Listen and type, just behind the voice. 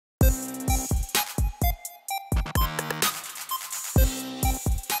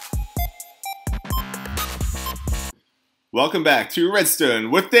Welcome back to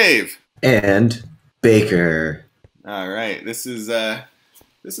Redstone with Dave and Baker. All right, this is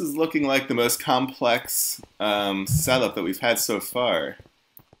looking like the most complex setup that we've had so far.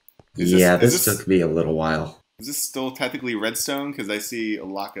 Yeah, this took me a little while. Is this still technically Redstone? Because I see a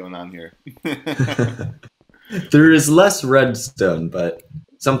lot going on here. There is less Redstone, but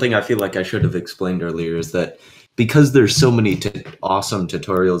something I feel like I should have explained earlier is that because there's so many awesome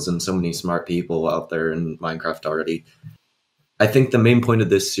tutorials and so many smart people out there in Minecraft already, I think the main point of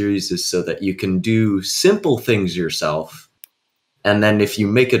this series is so that you can do simple things yourself, and then if you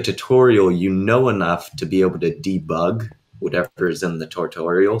make a tutorial, you know enough to be able to debug whatever is in the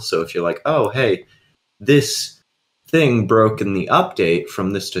tutorial. So if you're like, oh, hey, this thing broke in the update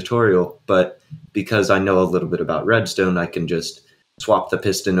from this tutorial, but because I know a little bit about Redstone, I can just swap the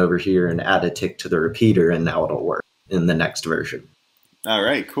piston over here and add a tick to the repeater, and now it'll work in the next version. All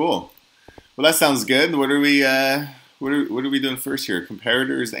right, cool. Well, that sounds good. What are we doing first here?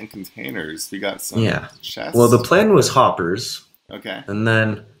 Comparators and containers. We got some chests. Well, the plan was hoppers. Okay. And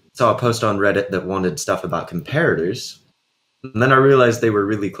then saw a post on Reddit that wanted stuff about comparators. And then I realized they were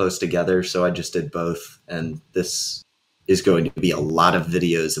really close together, so I just did both. And this is going to be a lot of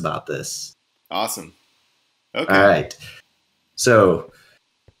videos about this. Awesome. Okay. All right. So,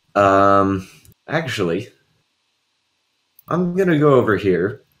 actually, I'm going to go over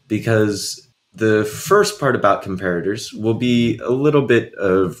here because the first part about comparators will be a little bit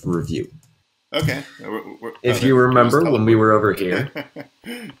of review. Okay. If you remember when we were over here,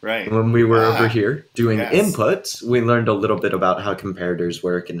 right? When we were over here doing yes. inputs, we learned a little bit about how comparators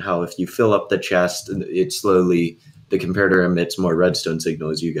work and how if you fill up the chest, the comparator emits more redstone signal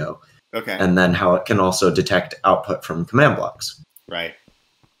as you go. Okay. And then how it can also detect output from command blocks. Right.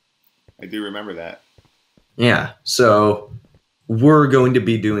 I do remember that. Yeah. So we're going to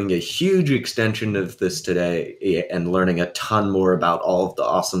be doing a huge extension of this today and learning a ton more about all of the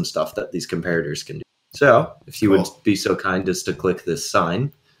awesome stuff that these comparators can do. So if you would be so kind as to click this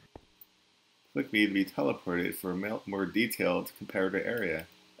sign. Click me to be teleported for a more detailed comparator area.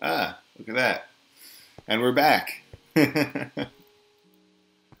 Ah, look at that. And we're back.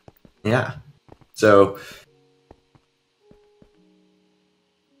 Yeah. So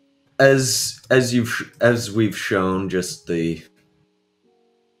as we've shown, just a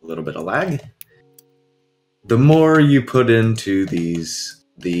little bit of lag. The more you put into these,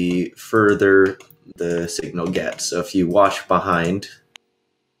 the further the signal gets. So if you watch behind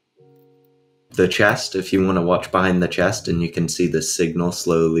the chest, if you want to watch behind the chest, and you can see the signal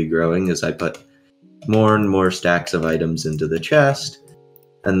slowly growing as I put more and more stacks of items into the chest.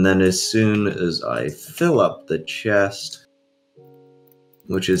 And then as soon as I fill up the chest,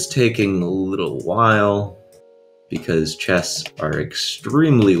 which is taking a little while because chests are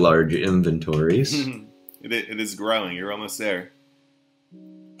extremely large inventories. It is growing. You're almost there.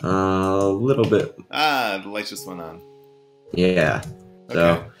 A little bit. Ah, the light just went on. Yeah. Okay.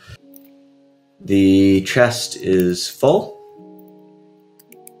 So the chest is full,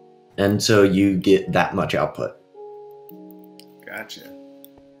 and so you get that much output. Gotcha.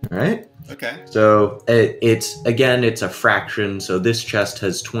 All right. Okay. So it's a fraction. So this chest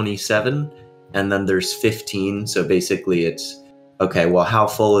has 27, and then there's 15. So basically, it's okay. Well, how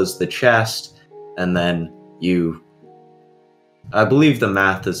full is the chest? And then I believe the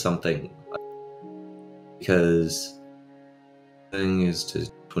math is something because thing is to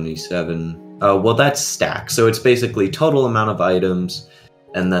 27. Well, that's stacked. So it's basically total amount of items,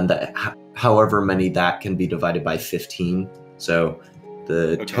 and then however many that can be divided by 15. So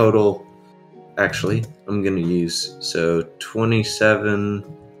the total, actually, I'm going to use,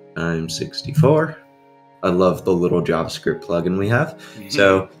 27 times 64. I love the little JavaScript plugin we have.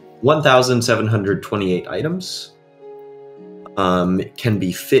 So 1,728 items can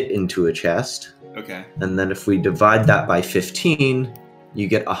be fit into a chest. Okay. And then if we divide that by 15, you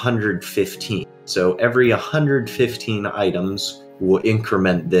get 115. So every 115 items will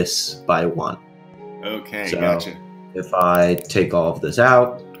increment this by 1. Okay, so gotcha. If I take all of this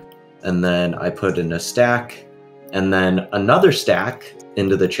out, and then I put in a stack, and then another stack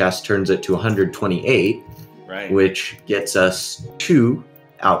into the chest turns it to 128, right, which gets us 2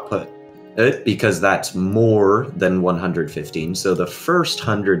 output, because that's more than 115. So the first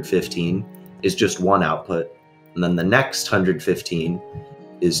 115 is just 1 output, and then the next 115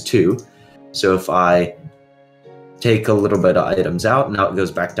 is 2. So if I take a little bit of items out, now it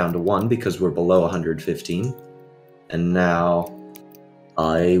goes back down to 1 because we're below 115. And now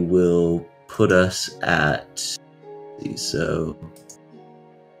I will put us at, so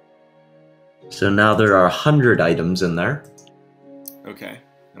now there are 100 items in there. Okay.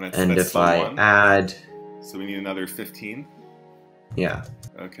 And if I add So we need another 15? Yeah.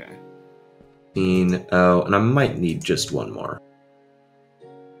 Okay. 15. Oh, and I might need just one more.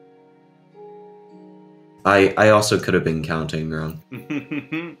 I also could have been counting wrong.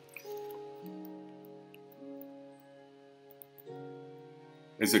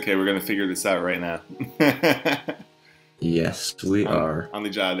 It's okay, we're gonna figure this out right now. Yes, we are. On the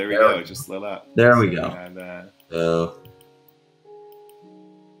job, there we go. Just let up. There we go. So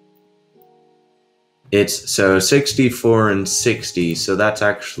it's 64 and 60, so that's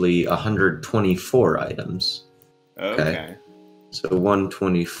actually 124 items. Okay. So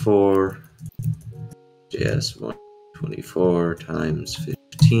 124. Yes, 124 times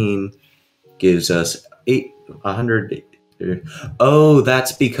 15 gives us 100. Oh,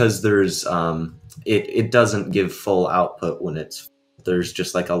 that's because there's it doesn't give full output when there's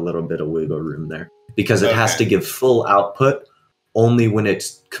just like a little bit of wiggle room there, because it has to give full output only when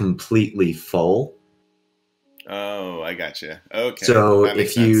it's completely full. Oh, I gotcha. Okay. So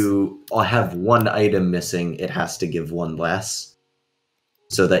if you have one item missing, it has to give one less,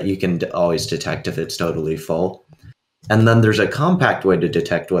 so that you can always detect if it's totally full. And then there's a compact way to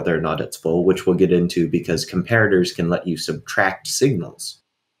detect whether or not it's full, which we'll get into, because comparators can let you subtract signals.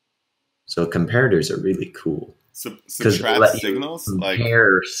 So comparators are really cool. Subtract signals?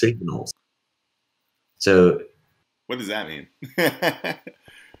 Compare signals. So what does that mean?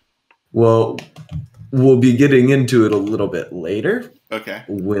 Well, we'll be getting into it a little bit later. Okay.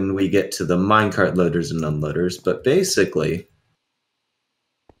 When we get to the minecart loaders and unloaders. But basically,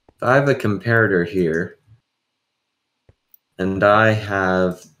 if I have a comparator here, and I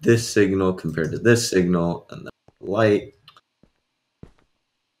have this signal compared to this signal, and the light,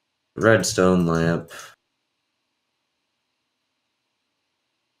 redstone lamp,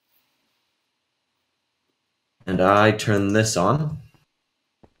 and I turn this on,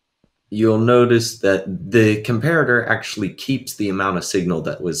 you'll notice that the comparator actually keeps the amount of signal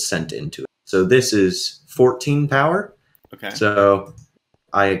that was sent into it. So this is 14 power. Okay. So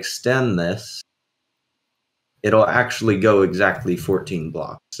I extend this, it'll actually go exactly 14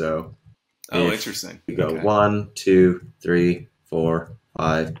 blocks. So interesting. You go 1, 2, 3, 4,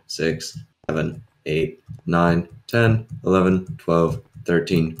 5, 6, 7, 8, 9, 10, 11, 12,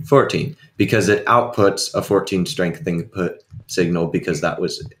 13, 14. Because it outputs a 14 strength input signal, because that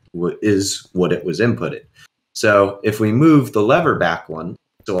is what it was inputted. So if we move the lever back one,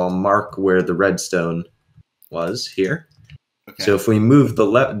 so I'll mark where the redstone was here. Okay. So if we move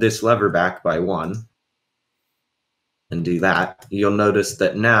this lever back by 1 and do that, you'll notice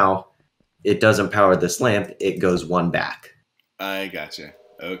that now it doesn't power this lamp, it goes 1 back. I gotcha.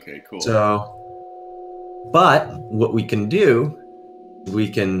 Okay, cool. So, but what we can do, we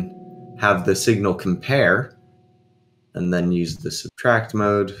can have the signal compare and then use the subtract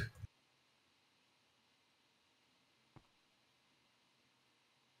mode.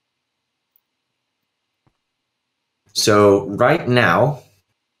 So right now,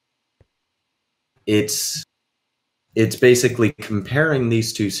 it's basically comparing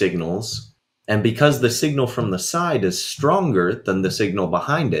these two signals, and because the signal from the side is stronger than the signal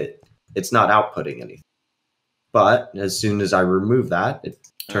behind it, it's not outputting anything. But as soon as I remove that, it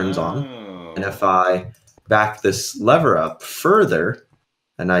turns on. And if I back this lever up further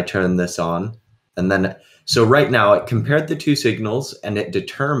and I turn this on, and then, so right now it compared the two signals and it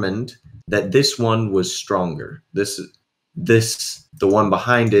determined that this one was stronger. The one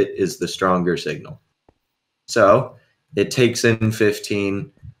behind it is the stronger signal. So it takes in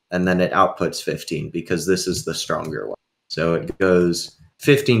 15 and then it outputs 15 because this is the stronger one. So it goes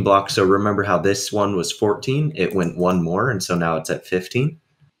 15 blocks. So remember how this one was 14? It went 1 more, and so now it's at 15.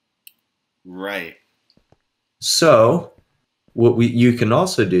 Right. So what you can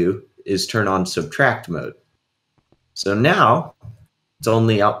also do is turn on subtract mode. So now it's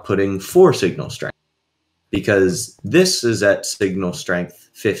only outputting 4 signal strength, because this is at signal strength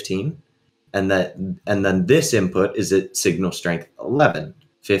 15, and then this input is at signal strength 11.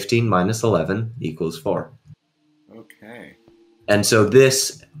 15 minus 11 equals 4. Okay. And so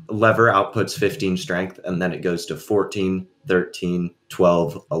this lever outputs 15 strength, and then it goes to 14, 13,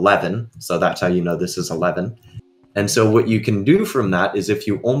 12, 11. So that's how you know this is 11. And so what you can do from that is, if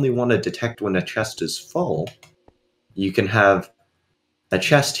you only want to detect when a chest is full, you can have a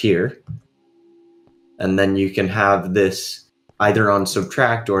chest here, and then you can have this either on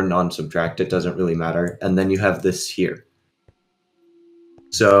subtract or non-subtract, it doesn't really matter, and then you have this here.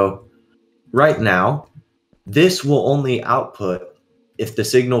 So right now, this will only output if the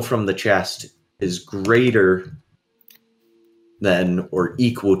signal from the chest is greater than or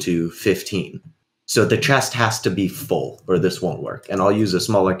equal to 15. So the chest has to be full or this won't work. And I'll use a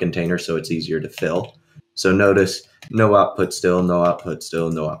smaller container so it's easier to fill. So notice no output still, no output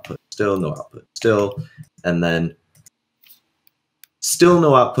still, no output still, no output still, and then still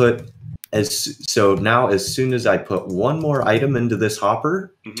no output. So now as soon as I put one more item into this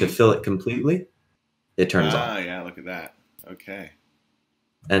hopper to fill it completely, it turns on. Ah, yeah, look at that. Okay.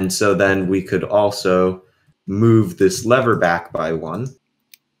 And so then we could also move this lever back by 1.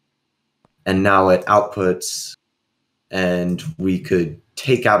 And now it outputs, and we could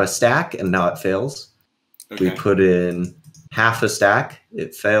take out a stack, and now it fails. Okay. We put in half a stack,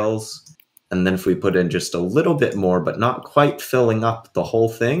 it fails. And then if we put in just a little bit more, but not quite filling up the whole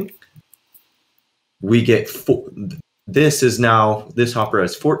thing, we get this hopper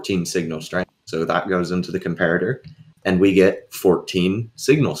has 14 signal strength. So that goes into the comparator. And we get 14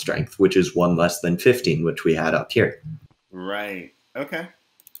 signal strength, which is 1 less than 15, which we had up here. Right. Okay.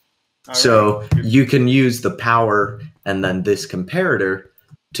 So you can use the power and then this comparator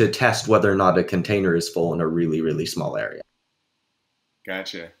to test whether or not a container is full in a really, really small area.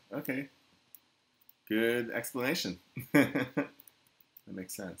 Gotcha. Okay. Good explanation. That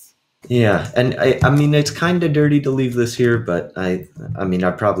makes sense. Yeah, and I mean, it's kind of dirty to leave this here, but I mean,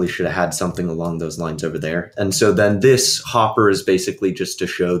 I probably should have had something along those lines over there. And so then this hopper is basically just to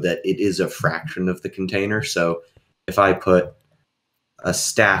show that it is a fraction of the container. So if I put a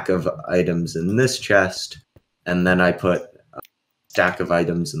stack of items in this chest, and then I put a stack of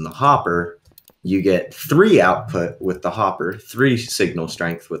items in the hopper, you get 3 output with the hopper, 3 signal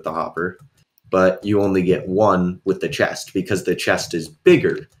strength with the hopper, but you only get 1 with the chest because the chest is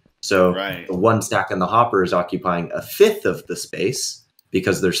bigger. So the 1 stack in the hopper is occupying 1/5 of the space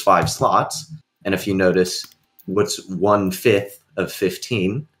because there's 5 slots. And if you notice, what's 1/5 of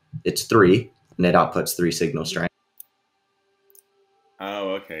 15? It's 3, and it outputs 3 signal strength. Oh,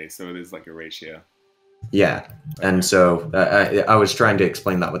 okay. So it is like a ratio. Yeah. Okay. And so I was trying to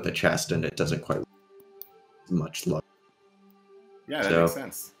explain that with the chest, and it doesn't quite much look. Yeah, that makes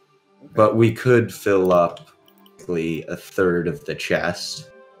sense. Okay. But we could fill up basically 1/3 of the chest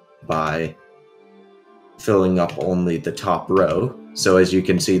by filling up only the top row. So as you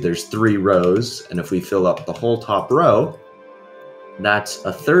can see, there's 3 rows, and if we fill up the whole top row, that's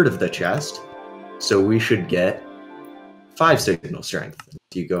 1/3 of the chest. So we should get 5 signal strength.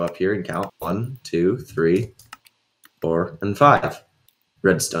 If you go up here and count 1, 2, 3, 4, and 5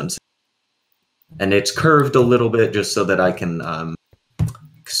 redstone. And it's curved a little bit just so that I can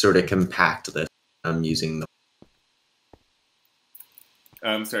sort of compact this. I'm using the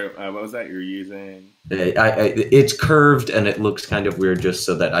sorry, what was that you're using? It's curved and it looks kind of weird just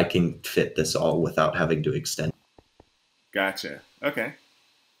so that I can fit this all without having to extend. Gotcha. Okay.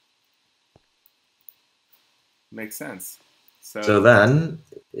 Makes sense. So then,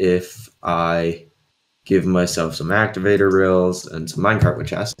 if I give myself some activator rails and some minecart with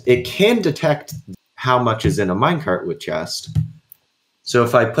chest, it can detect how much is in a minecart with chest. So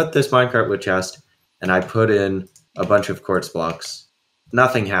if I put this minecart with chest and I put in a bunch of quartz blocks,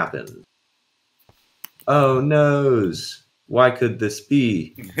 nothing happened. Oh noes! Why could this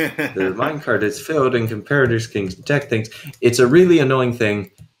be? The minecart is filled and comparators can detect things. It's a really annoying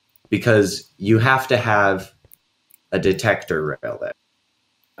thing because you have to have a detector rail there.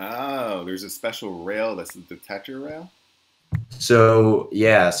 Oh, there's a special rail that's a detector rail? So,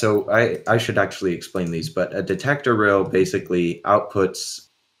 yeah, so I should actually explain these, but a detector rail basically outputs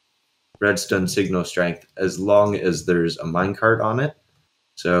redstone signal strength as long as there's a minecart on it.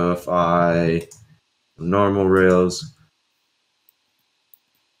 So if I normal rails,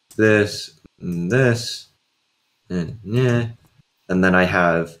 this, and this, and yeah, and then I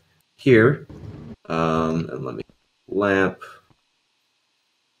have here, and let me lamp.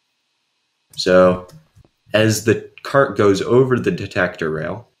 So as the cart goes over the detector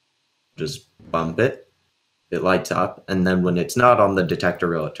rail, just bump it, it lights up, and then when it's not on the detector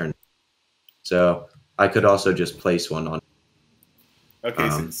rail, it turns. So I could also just place one on. Okay,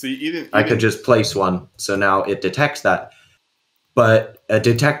 so you didn't. I could just place one, so now it detects that. But a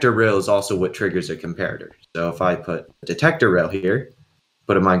detector rail is also what triggers a comparator. So if I put a detector rail here,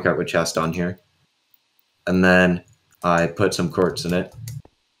 put a minecart with chest on here, and then I put some quartz in it,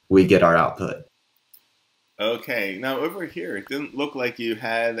 we get our output. Okay, now over here, it didn't look like you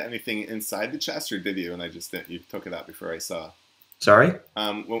had anything inside the chest, or did you? And I just didn't. You took it out before I saw. Sorry?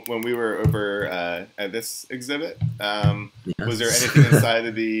 When we were over at this exhibit, yes. Was there anything inside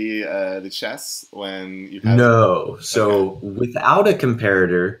of the chest when you had No. So without a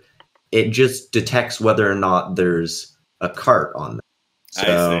comparator, it just detects whether or not there's a cart on there.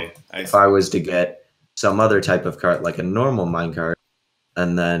 So I see. If I was to get some other type of cart, like a normal minecart,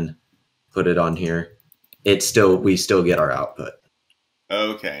 and then put it on here, we still get our output.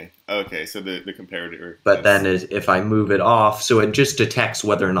 Okay. Okay. So the comparator. But then That's. if I move it off, so it just detects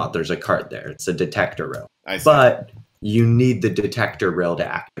whether or not there's a card there. It's a detector rail. I see. But you need the detector rail to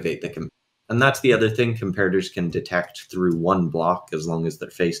activate the and that's the other thing. Comparators can detect through one block as long as they're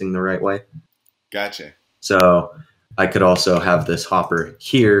facing the right way. Gotcha. So I could also have this hopper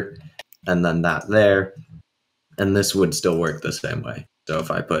here and then that there, and this would still work the same way. So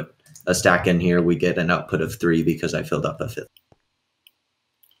if I put a stack in here, we get an output of 3 because I filled up a fifth.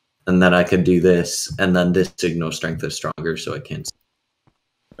 And then I could do this, and then this signal strength is stronger, so it can't.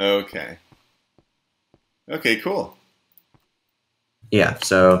 Okay. Okay, cool. Yeah,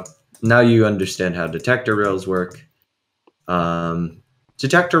 so now you understand how detector rails work.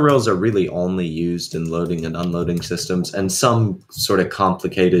 Detector rails are really only used in loading and unloading systems, and some sort of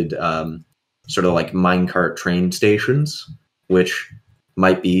complicated, sort of like minecart train stations, which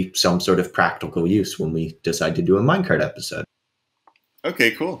might be some sort of practical use when we decide to do a minecart episode.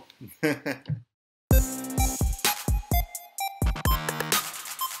 Okay, cool.